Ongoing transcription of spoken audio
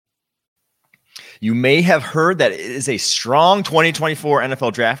You may have heard that it is a strong 2024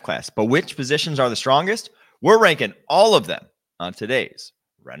 NFL draft class, but which positions are the strongest? We're ranking all of them on today's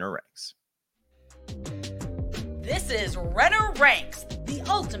Renner Ranks. This is Renner Ranks, the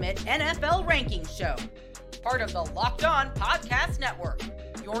ultimate NFL ranking show. Part of the Locked On Podcast Network,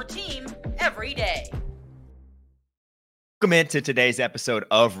 your team every day. Welcome into today's episode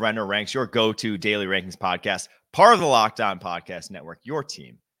of Renner Ranks, your go-to daily rankings podcast, part of the Locked On Podcast Network, your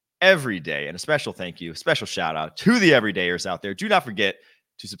team every day. And a special thank you, special shout out to the everydayers out there. Do not forget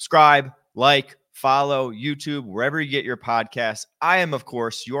to subscribe, like, follow YouTube, wherever you get your podcasts. I am, of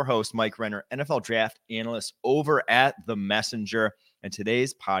course, your host, Mike Renner, NFL draft analyst over at The Messenger. And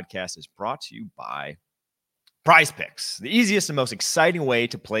today's podcast is brought to you by Prize Picks, the easiest and most exciting way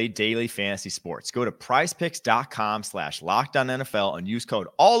to play daily fantasy sports. Go to prizepicks.com/LockedOnNFL and use code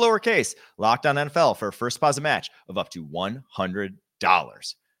all lowercase LockedOnNFL for a first deposit match of up to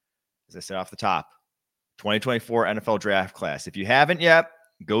 $100. As I said off the top, 2024 NFL draft class. If you haven't yet,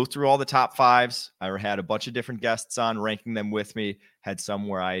 go through all the top fives. I had a bunch of different guests on ranking them with me. Had some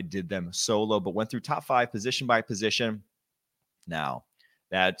where I did them solo, but went through top five position by position. Now,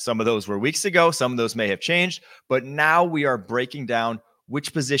 that some of those were weeks ago. Some of those may have changed, but now we are breaking down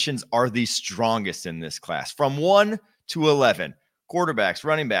which positions are the strongest in this class from 1 to 11. Quarterbacks,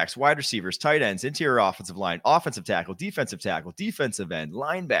 running backs, wide receivers, tight ends, interior offensive line, offensive tackle, defensive end,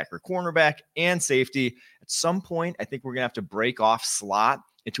 linebacker, cornerback, and safety. At some point, I think we're going to have to break off slot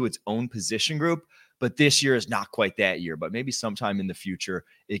into its own position group, but this year is not quite that year, but maybe sometime in the future,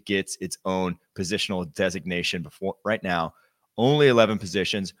 it gets its own positional designation. Before right now, only 11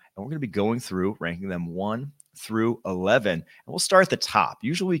 positions, and we're going to be going through ranking them 1 through 11. And we'll start at the top.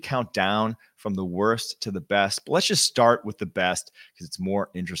 Usually we count down from the worst to the best, but let's just start with the best because it's more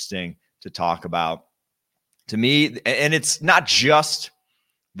interesting to talk about. To me, and it's not just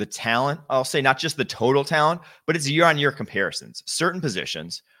the talent, I'll say not just the total talent, but it's year-on-year comparisons. Certain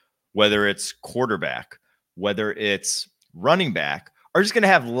positions, whether it's quarterback, whether it's running back, are just going to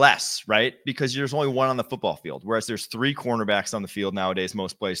have less, right? Because there's only one on the football field, whereas there's 3 cornerbacks on the field nowadays,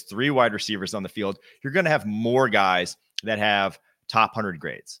 most plays, 3 wide receivers on the field. You're going to have more guys that have top 100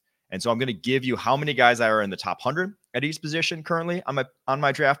 grades. And so I'm going to give you how many guys are in the top 100 at each position currently on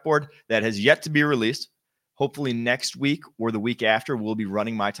my draft board that has yet to be released. Hopefully next week or the week after, we'll be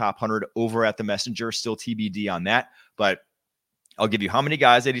running my top 100 over at the Messenger, still TBD on that. But I'll give you how many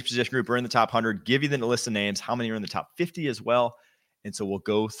guys at each position group are in the top 100, give you the list of names, how many are in the top 50 as well. And so we'll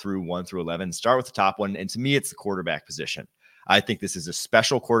go through 1 through 11, start with the top one. And to me, it's the quarterback position. I think this is a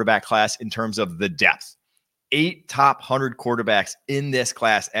special quarterback class in terms of the depth. 8 top 100 quarterbacks in this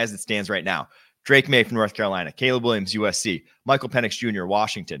class as it stands right now. Drake May from North Carolina, Caleb Williams, USC, Michael Penix Jr.,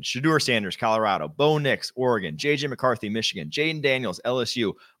 Washington, Shedeur Sanders, Colorado, Bo Nix, Oregon, J.J. McCarthy, Michigan, Jaden Daniels,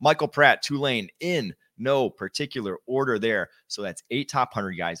 LSU, Michael Pratt, Tulane, in no particular order there. So that's 8 top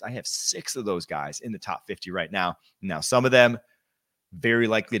 100 guys. I have 6 of those guys in the top 50 right now. Now, some of them very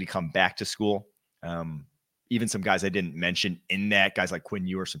likely to come back to school. Even some guys I didn't mention in that, guys like Quinn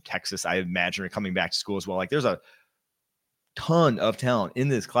Ewers from Texas, I imagine are coming back to school as well. Like there's a ton of talent in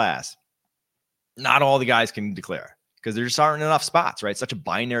this class. Not all the guys can declare because there just aren't enough spots, right? It's such a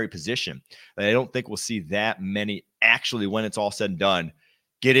binary position that I don't think we'll see that many actually, when it's all said and done,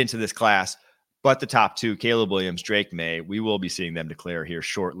 get into this class. But the top 2, Caleb Williams, Drake May, we will be seeing them declare here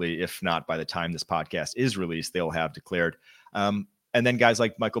shortly. If not, by the time this podcast is released, they'll have declared. And then guys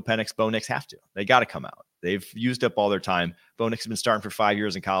like Michael Penix, Bo Nix have to. They got to come out. They've used up all their time. Bo Nix has been starting for 5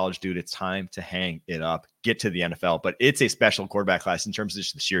 years in college. Dude, it's time to hang it up, get to the NFL. But it's a special quarterback class in terms of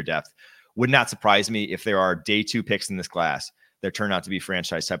just the sheer depth. Would not surprise me if there are day 2 picks in this class that turn out to be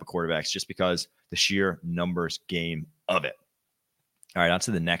franchise type of quarterbacks just because the sheer numbers game of it. All right, on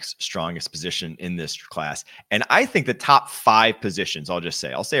to the next strongest position in this class. And I think the top 5 positions,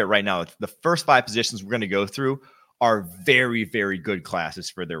 I'll say it right now, the first 5 positions we're going to go through are very, very good classes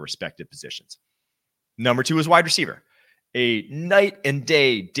for their respective positions. Number 2 is wide receiver. A night and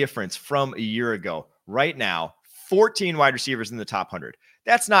day difference from a year ago. Right now, 14 wide receivers in the top 100.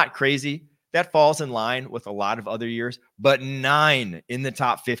 That's not crazy. That falls in line with a lot of other years, but 9 in the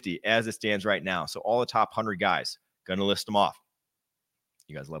top 50 as it stands right now. So all the top 100 guys, going to list them off.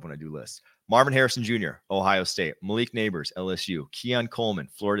 You guys love when I do lists. Marvin Harrison Jr., Ohio State. Malik Nabers, LSU. Keon Coleman,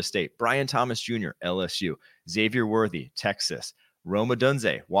 Florida State. Brian Thomas Jr., LSU. Xavier Worthy, Texas. Rome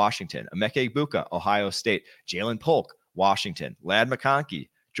Odunze, Washington. Emeka Egbuka, Ohio State. Jalen Polk, Washington. Ladd McConkey,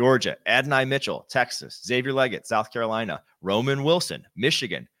 Georgia. Adonai Mitchell, Texas. Xavier Leggett, South Carolina. Roman Wilson,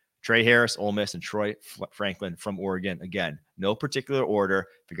 Michigan. Trey Harris, Ole Miss, and Troy Franklin from Oregon. Again, no particular order.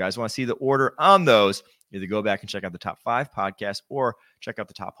 If you guys want to see the order on those, Either go back and check out the Top 5 podcast or check out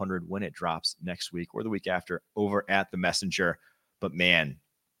the Top 100 when it drops next week or the week after over at The Messenger. But man,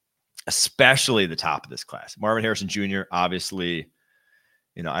 especially the top of this class. Marvin Harrison Jr., obviously,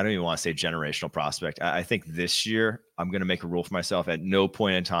 I don't even want to say generational prospect. I think this year I'm going to make a rule for myself. At no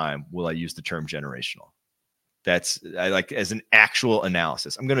point in time will I use the term generational. I like as an actual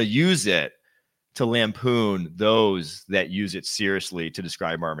analysis. I'm going to use it to lampoon those that use it seriously to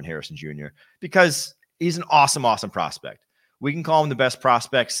describe Marvin Harrison Jr. because he's an awesome, awesome prospect. We can call him the best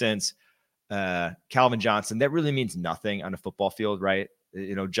prospect since Calvin Johnson. That really means nothing on a football field, right?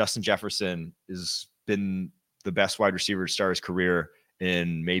 Justin Jefferson has been the best wide receiver to start his career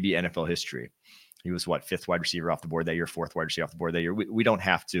in maybe NFL history. He was fifth wide receiver off the board that year, fourth wide receiver off the board that year. We don't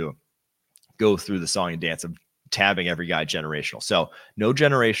have to go through the song and dance of tabbing every guy generational. So no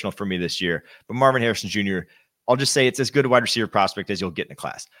generational for me this year. But Marvin Harrison Jr., I'll just say it's as good a wide receiver prospect as you'll get in a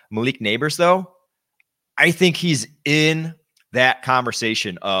class. Malik Neighbors, though, I think he's in that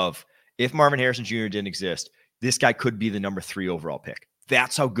conversation of if Marvin Harrison Jr. didn't exist, this guy could be the number 3 overall pick.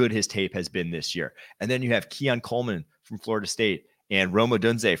 That's how good his tape has been this year. And then you have Keon Coleman from Florida State and Rome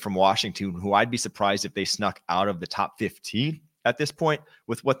Odunze from Washington, who I'd be surprised if they snuck out of the top 15 at this point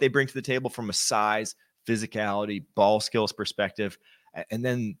with what they bring to the table from a size, physicality, ball skills perspective. And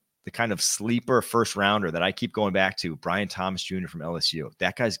then the kind of sleeper first rounder that I keep going back to, Brian Thomas Jr. from LSU.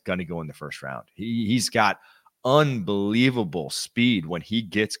 That guy's going to go in the first round. He's got unbelievable speed when he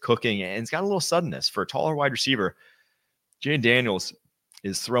gets cooking, and he's got a little suddenness for a taller wide receiver. Jane Daniels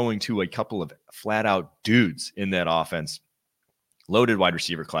is throwing to a couple of flat out dudes in that offense. Loaded wide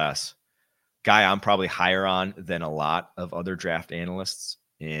receiver class. Guy I'm probably higher on than a lot of other draft analysts,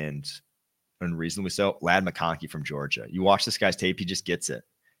 and unreasonably so. Ladd McConkey from Georgia. You watch this guy's tape, he just gets it.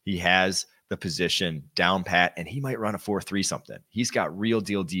 He has the position down pat, and he might run a 4.3 something. He's got real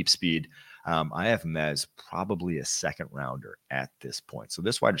deal deep speed. I have him as probably a second rounder at this point. So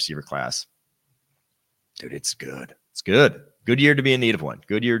this wide receiver class, dude, it's good. It's good. Good year to be in need of one.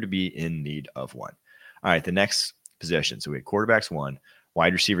 Good year to be in need of one. All right, the next position. So we had quarterbacks 1,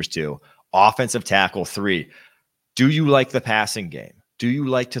 wide receivers 2, offensive tackle 3. Do you like the passing game? Do you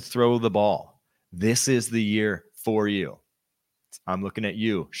like to throw the ball? This is the year for you. I'm looking at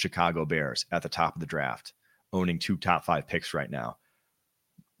you, Chicago Bears, at the top of the draft, owning 2 top 5 picks right now.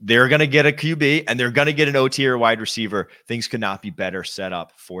 They're going to get a QB and they're going to get an OT or wide receiver. Things could not be better set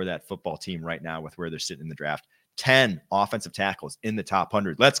up for that football team right now with where they're sitting in the draft. 10 offensive tackles in the top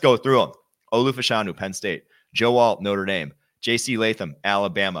 100. Let's go through them. Olu Fashanu, Penn State. Joe Alt, Notre Dame. J.C. Latham,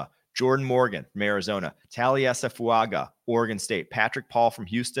 Alabama. Jordan Morgan from Arizona. Taliesa Fuaga, Oregon State. Patrick Paul from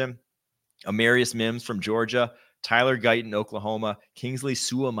Houston. Amarius Mims from Georgia. Tyler Guyton, Oklahoma. Kingsley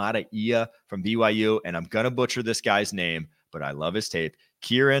Suamata-Ia from BYU. And I'm going to butcher this guy's name, but I love his tape.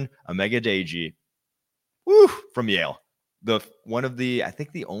 Kieran Omegadeji from Yale. I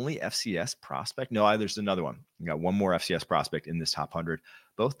think the only FCS prospect. No, there's another one. You got one more FCS prospect in this top 100,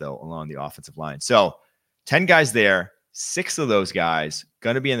 both though along the offensive line. So 10 guys there, 6 of those guys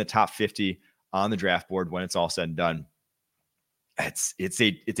going to be in the top 50 on the draft board when it's all said and done. It's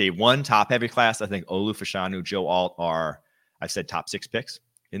a one top heavy class. I think Olu Fashanu, Joe Alt are, I've said top 6 picks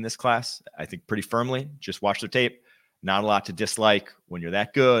in this class. I think pretty firmly. Just watch their tape. Not a lot to dislike. When you're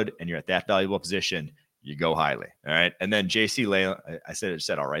that good and you're at that valuable position, you go highly. All right. And then JC Latham, I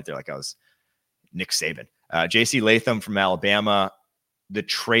said all right there like I was Nick Saban. JC Latham from Alabama. The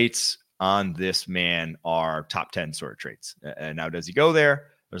traits on this man are top 10 sort of traits. And now does he go there?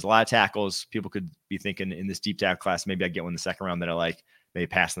 There's a lot of tackles. People could be thinking in this deep tackle class, maybe I get one in the second round that I like, maybe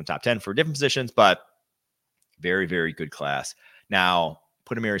pass in the top 10 for different positions, but very, very good class. Now,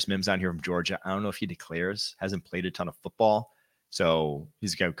 put Amarius Mims on here from Georgia. I don't know if he declares, hasn't played a ton of football. So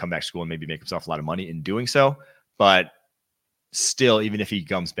he's going to come back to school and maybe make himself a lot of money in doing so. But still, even if he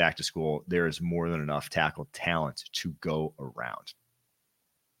comes back to school, there is more than enough tackle talent to go around.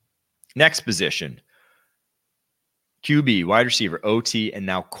 Next position, QB, wide receiver, OT, and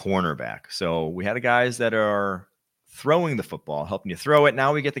now cornerback. So we had the guys that are throwing the football, helping you throw it.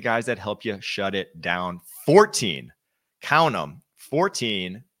 Now we get the guys that help you shut it down. 14, count them,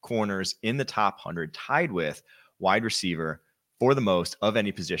 14 corners in the top 100, tied with wide receiver for the most of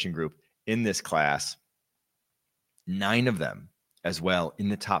any position group in this class. 9 of them as well in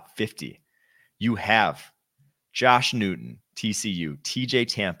the top 50. You have Josh Newton, TCU, TJ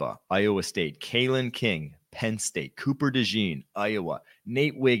Tampa, Iowa State, Kalen King, Penn State, Cooper DeJean, Iowa,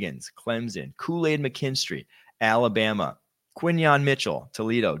 Nate Wiggins, Clemson, Kool-Aid McKinstry, Alabama, Quinyon Mitchell,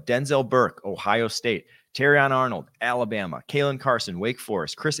 Toledo, Denzel Burke, Ohio State, Terrion Arnold, Alabama, Kalen Carson, Wake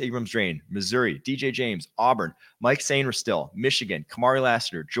Forest, Chris Abrams-Drain, Missouri, DJ James, Auburn, Mike Sainristil, Michigan, Kamari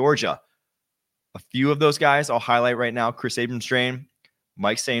Lassiter, Georgia. A few of those guys I'll highlight right now: Chris Abrams-Drain,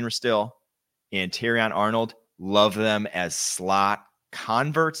 Mike Sainristil, and Terrion Arnold. Love them as slot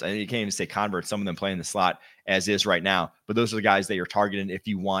converts. I think you can't even say converts. Some of them play in the slot as is right now, but those are the guys that you're targeting if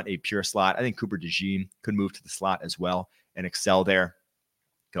you want a pure slot. I think Cooper DeJean could move to the slot as well and excel there.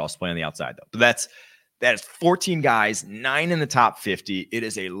 Could also play on the outside though. But that's 14 guys, 9 in the top 50. It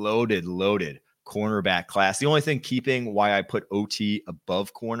is a loaded cornerback class. The only thing keeping why I put OT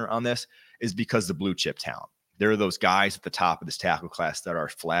above corner on this is because the blue chip talent. There are those guys at the top of this tackle class that are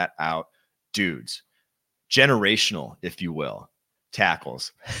flat out dudes, generational, if you will,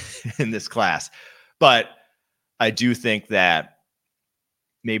 tackles in this class. But I do think that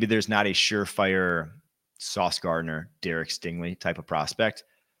maybe there's not a surefire Sauce Gardner, Derek Stingley type of prospect.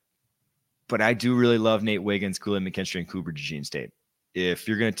 But I do really love Nate Wiggins, Kool-Aid McKinstry, and Cooper DeJean State. If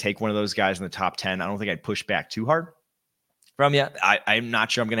you're going to take one of those guys in the top 10, I don't think I'd push back too hard from you. I'm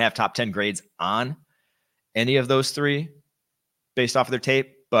not sure I'm going to have top 10 grades on any of those three based off of their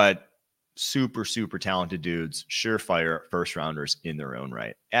tape, but super talented dudes, surefire first rounders in their own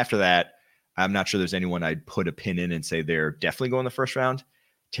right. After that, I'm not sure there's anyone I'd put a pin in and say they're definitely going the first round.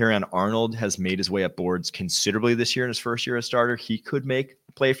 Terrion Arnold has made his way up boards considerably this year in his first year as starter. He could make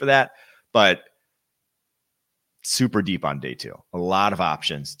a play for that, but super deep on day 2. A lot of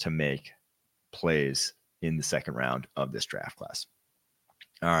options to make plays in the second round of this draft class.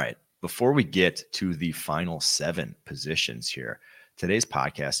 All right. Before we get to the final 7 positions here, today's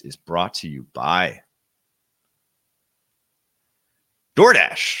podcast is brought to you by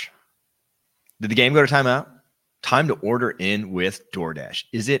DoorDash. Did the game go to timeout? Time to order in with DoorDash.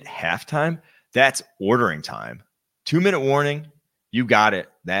 Is it halftime? That's ordering time. 2-minute warning. You got it.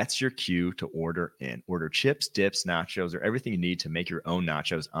 That's your cue to order in. Order chips, dips, nachos, or everything you need to make your own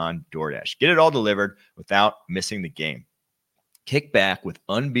nachos on DoorDash. Get it all delivered without missing the game. Kick back with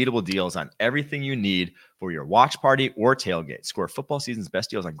unbeatable deals on everything you need for your watch party or tailgate. Score football season's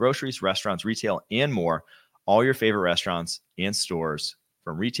best deals on groceries, restaurants, retail, and more. All your favorite restaurants and stores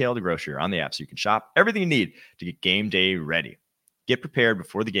from retail to grocery are on the app, so you can shop everything you need to get game day ready. Get prepared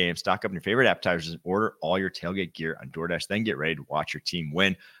before the game, stock up on your favorite appetizers, and order all your tailgate gear on DoorDash. Then get ready to watch your team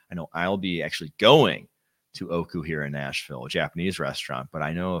win. I know I'll be actually going to Oku here in Nashville, a Japanese restaurant, but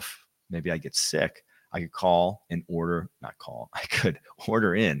I know if maybe I get sick, I could I could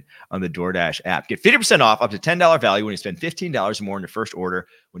order in on the DoorDash app. Get 50% off up to $10 value when you spend $15 or more in your first order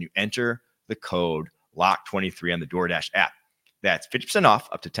when you enter the code LOCK23 on the DoorDash app. That's 50% off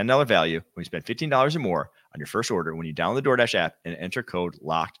up to $10 value when you spend $15 or more on your first order when you download the DoorDash app and enter code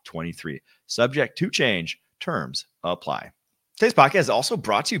LOCKED23. Subject to change. Terms apply. Today's podcast is also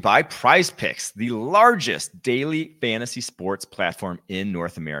brought to you by Prize Picks, the largest daily fantasy sports platform in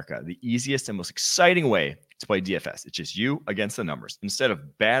North America. The easiest and most exciting way to play DFS. It's just you against the numbers. Instead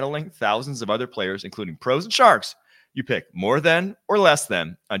of battling thousands of other players, including pros and sharks, you pick more than or less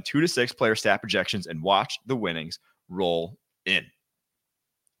than on 2 to 6 player stat projections and watch the winnings roll in.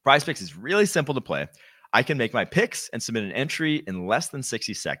 Prize Picks is really simple to play. I can make my picks and submit an entry in less than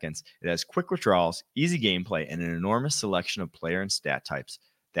 60 seconds. It has quick withdrawals, easy gameplay, and an enormous selection of player and stat types.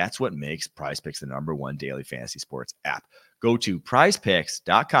 That's what makes Prize Picks the #1 daily fantasy sports app. Go to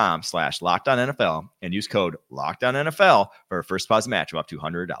prizepicks.com/LockedOnNFL and use code LockedOnNFL for a first deposit match of up to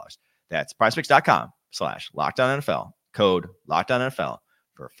 $100. That's prizepicks.com/LockedOnNFL, code LockedOnNFL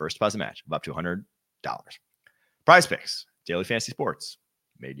for a first deposit match of up to $100. Prize Picks, daily fantasy sports,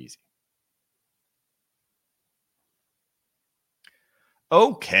 made easy.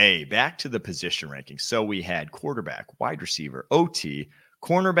 Okay, back to the position rankings. So we had quarterback, wide receiver, OT,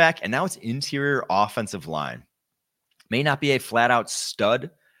 cornerback, and now it's interior offensive line. May not be a flat-out stud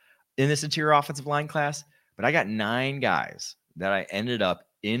in this interior offensive line class, but I got 9 guys that I ended up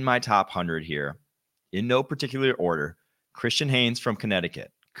in my top 100 here in no particular order. Christian Haynes from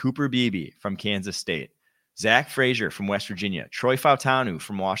Connecticut, Cooper Beebe from Kansas State, Zach Frazier from West Virginia, Troy Fautanu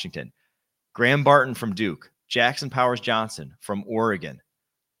from Washington, Graham Barton from Duke, Jackson Powers Johnson from Oregon,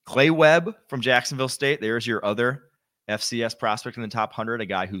 Clay Webb from Jacksonville State. There's your other FCS prospect in the top 100, a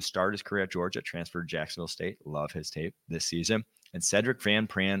guy who started his career at Georgia, transferred to Jacksonville State. Love his tape this season. And Cedric Van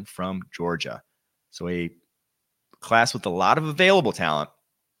Pran from Georgia. So a class with a lot of available talent.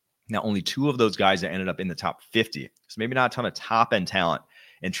 Now, only 2 of those guys that ended up in the top 50. So maybe not a ton of top-end talent.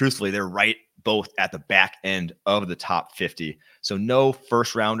 And truthfully, they're right both at the back end of the top 50. So no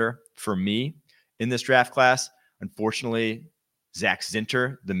first rounder for me in this draft class. Unfortunately, Zach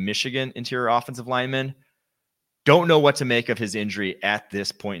Zinter, the Michigan interior offensive lineman, don't know what to make of his injury at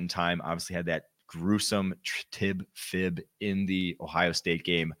this point in time. Obviously had that gruesome tib fib in the Ohio State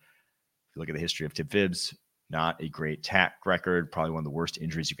game. If you look at the history of tib fibs, Not a great tack record, probably one of the worst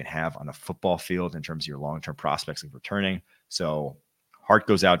injuries you can have on a football field in terms of your long-term prospects of returning. So heart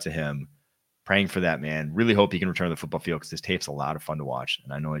goes out to him. Praying for that man. Really hope he can return to the football field because this tape's a lot of fun to watch.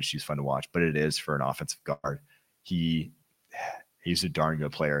 And I know he's fun to watch, but it is for an offensive guard. He's a darn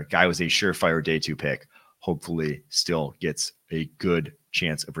good player. Guy was a surefire day 2 pick. Hopefully still gets a good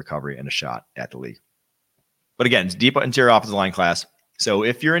chance of recovery and a shot at the league. But again, it's deep interior offensive line class. So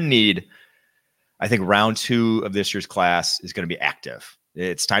if you're in need, I think round 2 of this year's class is going to be active.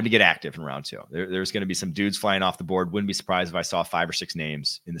 It's time to get active in round 2. There's going to be some dudes flying off the board. Wouldn't be surprised if I saw 5 or 6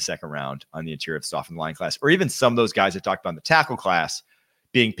 names in the second round on the interior of the offensive line class, or even some of those guys I talked about in the tackle class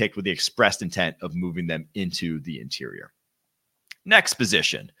being picked with the expressed intent of moving them into the interior. Next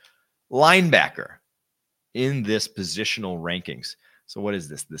position, linebacker in this positional rankings. So what is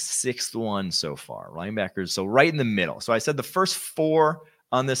this? The 6th one so far. Linebackers, so right in the middle. So I said the first 4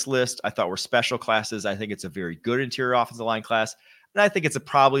 on this list I thought were special classes. I think it's a very good interior offensive line class. And I think it's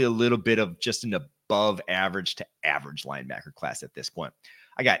probably a little bit of just an above average to average linebacker class at this point.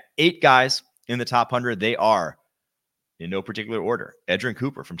 I got 8 guys in the top 100. They are, in no particular order, Edgerrin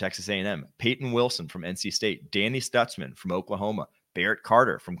Cooper from Texas A&M, Peyton Wilson from NC State, Danny Stutzman from Oklahoma, Barrett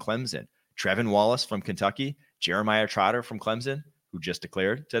Carter from Clemson, Trevin Wallace from Kentucky, Jeremiah Trotter from Clemson, who just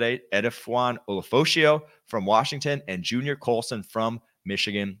declared today, Edifwan Olafosio from Washington, and Junior Colson from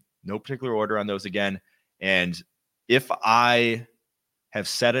Michigan. No particular order on those again. And if I have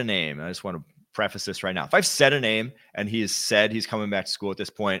said a name, I just want to preface this right now. If I've said a name and he has said he's coming back to school at this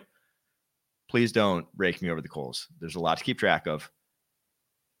point, please don't rake me over the coals. There's a lot to keep track of.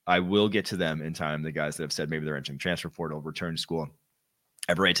 I will get to them in time. The guys that have said maybe they're entering transfer portal, return to school.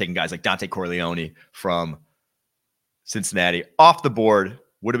 I've already taken guys like Dante Corleone from Cincinnati off the board,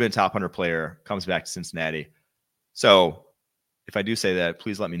 would have been a top 100 player, comes back to Cincinnati. So if I do say that,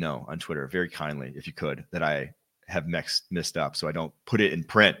 please let me know on Twitter very kindly, if you could, that I have messed up so I don't put it in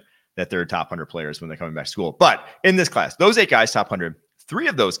print that they're top 100 players when they're coming back to school. But in this class, those 8 guys, top 100, 3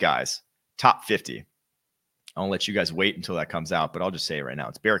 of those guys, top 50. I'll let you guys wait until that comes out, but I'll just say it right now.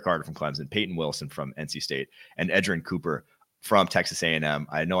 It's Barrett Carter from Clemson, Peyton Wilson from NC State, and Edgerrin Cooper from Texas A&M.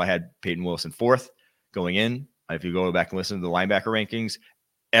 I know I had Peyton Wilson 4th going in. If you go back and listen to the linebacker rankings,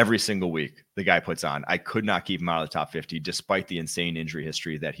 every single week the guy puts on. I could not keep him out of the top 50 despite the insane injury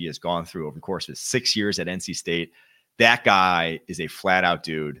history that he has gone through over the course of his 6 years at NC State. That guy is a flat out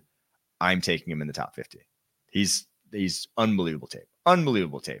dude. I'm taking him in the top 50. He's unbelievable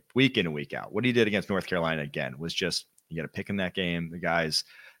tape, week in and week out. What he did against North Carolina again was just, you got to pick in that game. The guy's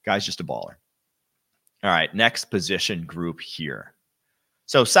just a baller. All right, next position group here.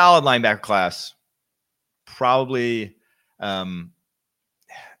 So solid linebacker class. Probably, I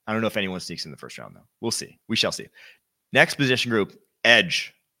don't know if anyone sneaks in the first round, though. We'll see. We shall see. Next position group,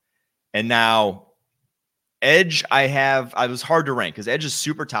 edge. And now, edge, I was hard to rank because edge is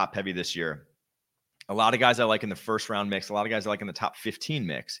super top heavy this year. A lot of guys I like in the first round mix, a lot of guys I like in the top 15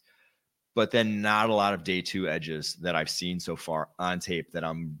 mix, but then not a lot of day 2 edges that I've seen so far on tape that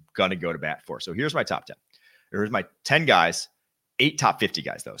I'm going to go to bat for. So here's my top 10. Here's my 10 guys, 8 top 50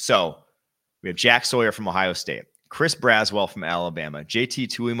 guys, though. So we have Jack Sawyer from Ohio State, Chris Braswell from Alabama, JT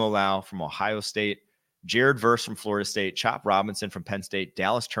Tuimoloau from Ohio State, Jared Verse from Florida State, Chop Robinson from Penn State,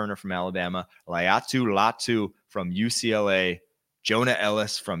 Dallas Turner from Alabama, Laiatu Latu from UCLA, Jonah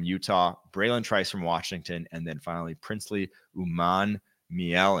Ellis from Utah, Braylon Trice from Washington, and then finally Princely Umanmielen.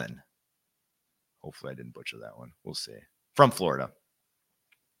 Hopefully I didn't butcher that one. We'll see. From Florida.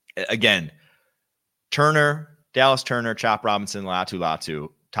 Again, Turner, Dallas Turner, Chop Robinson, Latu,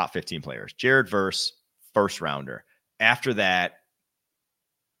 top 15 players. Jared Verse, first rounder. After that,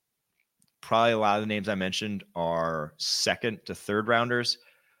 probably a lot of the names I mentioned are second to third rounders.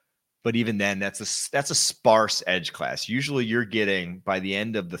 But even then, that's a sparse edge class. Usually you're getting, by the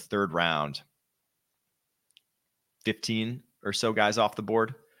end of the third round, 15 or so guys off the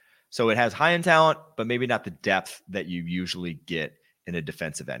board. So it has high-end talent, but maybe not the depth that you usually get in a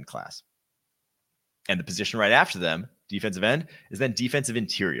defensive end class. And the position right after them, defensive end, is then defensive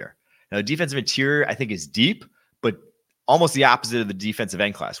interior. Now, the defensive interior, I think, is deep, but almost the opposite of the defensive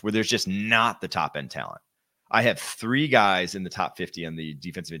end class, where there's just not the top-end talent. I have 3 guys in the top 50 in the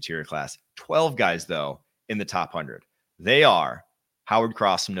defensive interior class, 12 guys, though, in the top 100. They are Howard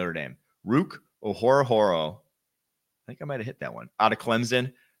Cross from Notre Dame, Rook Ohorahoro, I think I might have hit that one, out of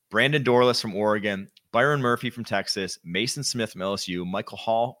Clemson, Brandon Dorlus from Oregon, Byron Murphy from Texas, Mason Smith from LSU, Michael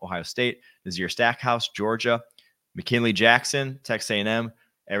Hall, Ohio State, Nazir Stackhouse, Georgia, McKinley Jackson, Texas A&M.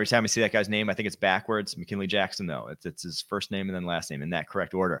 Every time I see that guy's name, I think it's backwards. McKinley Jackson, though. It's his first name and then last name in that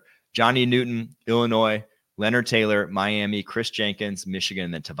correct order. Johnny Newton, Illinois, Leonard Taylor, Miami, Chris Jenkins, Michigan,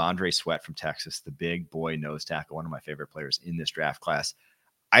 and then Tavondre Sweat from Texas, the big boy nose tackle, one of my favorite players in this draft class.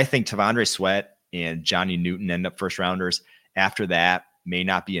 I think Tavondre Sweat and Johnny Newton end up first rounders. After that, may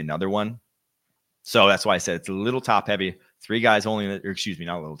not be another one. So that's why I said it's a little top heavy. 3 guys only, not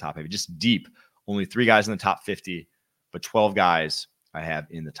a little top heavy, just deep. Only 3 guys in the top 50, but 12 guys I have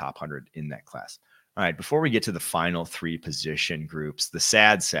in the top 100 in that class. All right, before we get to the final 3 position groups, the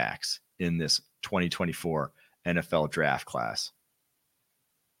sad sacks in this 2024 NFL draft class.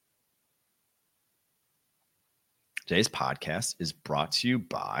 Today's podcast is brought to you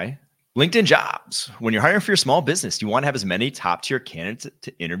by LinkedIn Jobs. When you're hiring for your small business, you want to have as many top-tier candidates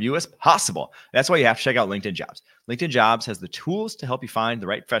to interview as possible. That's why you have to check out LinkedIn Jobs. LinkedIn Jobs has the tools to help you find the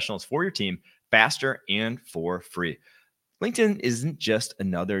right professionals for your team faster and for free. LinkedIn isn't just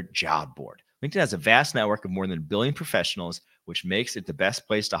another job board. LinkedIn has a vast network of more than 1 billion professionals, which makes it the best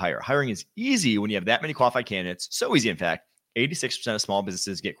place to hire. Hiring is easy when you have that many qualified candidates. So easy, in fact. 86% of small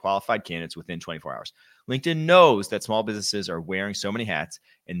businesses get qualified candidates within 24 hours. LinkedIn knows that small businesses are wearing so many hats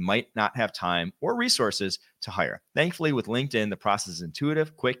and might not have time or resources to hire. Thankfully, with LinkedIn, the process is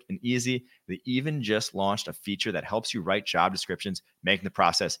intuitive, quick, and easy. They even just launched a feature that helps you write job descriptions, making the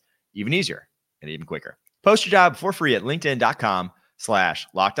process even easier and even quicker. Post your job for free at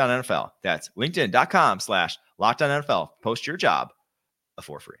linkedin.com/LockedOnNFL. That's linkedin.com/LockedOnNFL. Post your job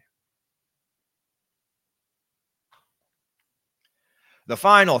for free. The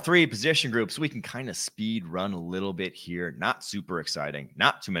final 3 position groups, we can kind of speed run a little bit here. Not super exciting.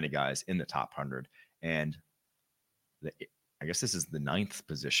 Not too many guys in the top 100. And I guess this is the 9th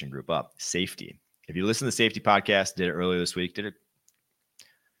position group up, safety. If you listen to the safety podcast, did it earlier this week, did it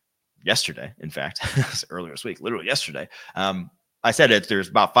yesterday, in fact, earlier this week, literally yesterday. I said there's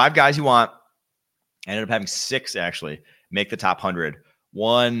about 5 guys you want. I ended up having 6 actually make the top 100.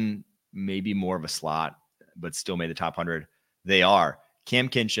 1 maybe more of a slot, but still made the top 100. They are Cam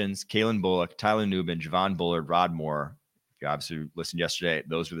Kinchins, Kalen Bullock, Tyler Nubin, Javon Bullard, Rod Moore. If you obviously listened yesterday,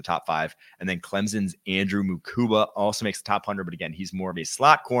 those were the top 5. And then Clemson's Andrew Mukuba also makes the top 100. But again, he's more of a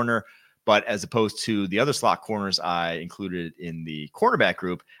slot corner. But as opposed to the other slot corners I included in the cornerback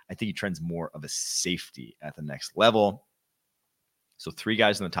group, I think he trends more of a safety at the next level. So 3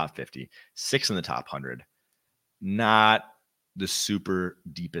 guys in the top 50, 6 in the top 100. Not the super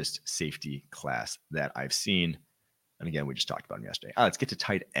deepest safety class that I've seen. And again, we just talked about him yesterday. Let's get to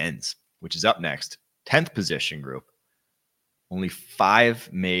tight ends, which is up next. 10th position group. Only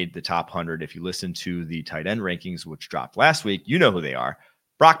 5 made the top 100. If you listen to the tight end rankings, which dropped last week, you know who they are.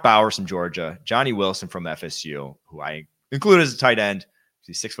 Brock Bowers from Georgia, Johnny Wilson from FSU, who I included as a tight end.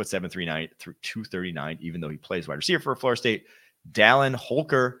 He's 6'7", 239, even though he plays wide receiver for Florida State. Dallin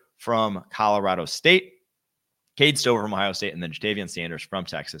Holker from Colorado State, Cade Stover from Ohio State, and then Jatavian Sanders from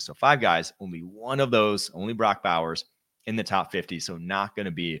Texas. So 5 guys, only one of those, only Brock Bowers in the top 50. So not going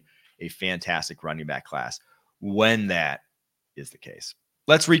to be a fantastic running back class when that is the case.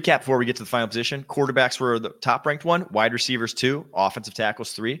 Let's recap before we get to the final position. Quarterbacks were the top ranked 1, wide receivers 2, offensive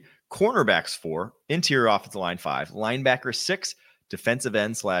tackles 3, cornerbacks 4, interior offensive line 5, linebacker 6, defensive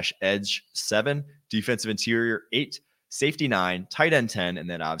end/edge 7, defensive interior 8, safety 9, tight end 10, and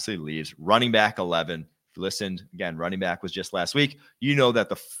then obviously leaves running back 11. If you listened, again, running back was just last week. You know that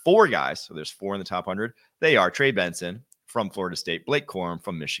the 4 guys, so there's 4 in the top 100, they are Trey Benson from Florida State, Blake Corum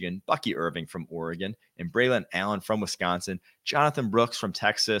from Michigan, Bucky Irving from Oregon, and Braylon Allen from Wisconsin. Jonathan Brooks from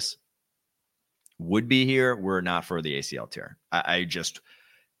Texas would be here were it not for the ACL tear.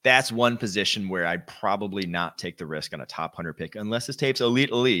 That's one position where I'd probably not take the risk on a top 100 pick unless his tape's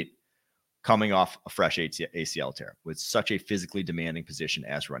elite coming off a fresh ACL tear with such a physically demanding position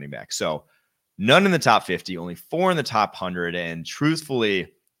as running back. So none in the top 50, only 4 in the top 100. And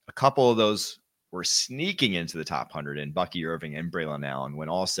truthfully, a couple of those were sneaking into the top 100 in Bucky Irving and Braylon Allen. When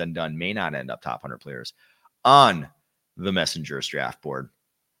all said and done, may not end up top 100 players on the Messenger's draft board.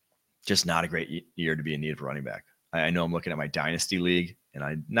 Just not a great year to be in need of a running back. I know I'm looking at my dynasty league and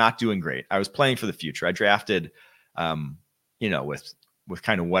I'm not doing great. I was playing for the future. I drafted, with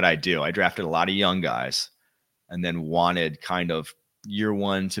kind of what I do, I drafted a lot of young guys and then wanted kind of year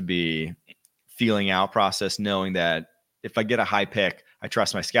 1 to be feeling out process, knowing that if I get a high pick, I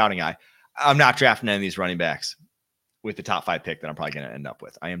trust my scouting eye. I'm not drafting any of these running backs with the top 5 pick that I'm probably going to end up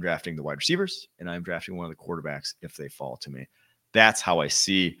with. I am drafting the wide receivers and I'm drafting one of the quarterbacks if they fall to me. That's how I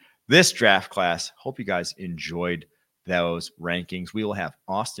see this draft class. Hope you guys enjoyed those rankings. We will have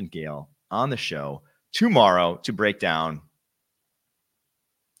Austin Gale on the show tomorrow to break down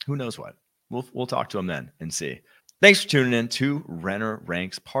who knows what. We'll talk to him then and see. Thanks for tuning in to Renner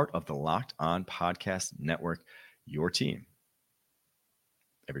Ranks, part of the Locked On Podcast Network, your team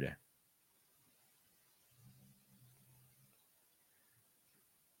every day.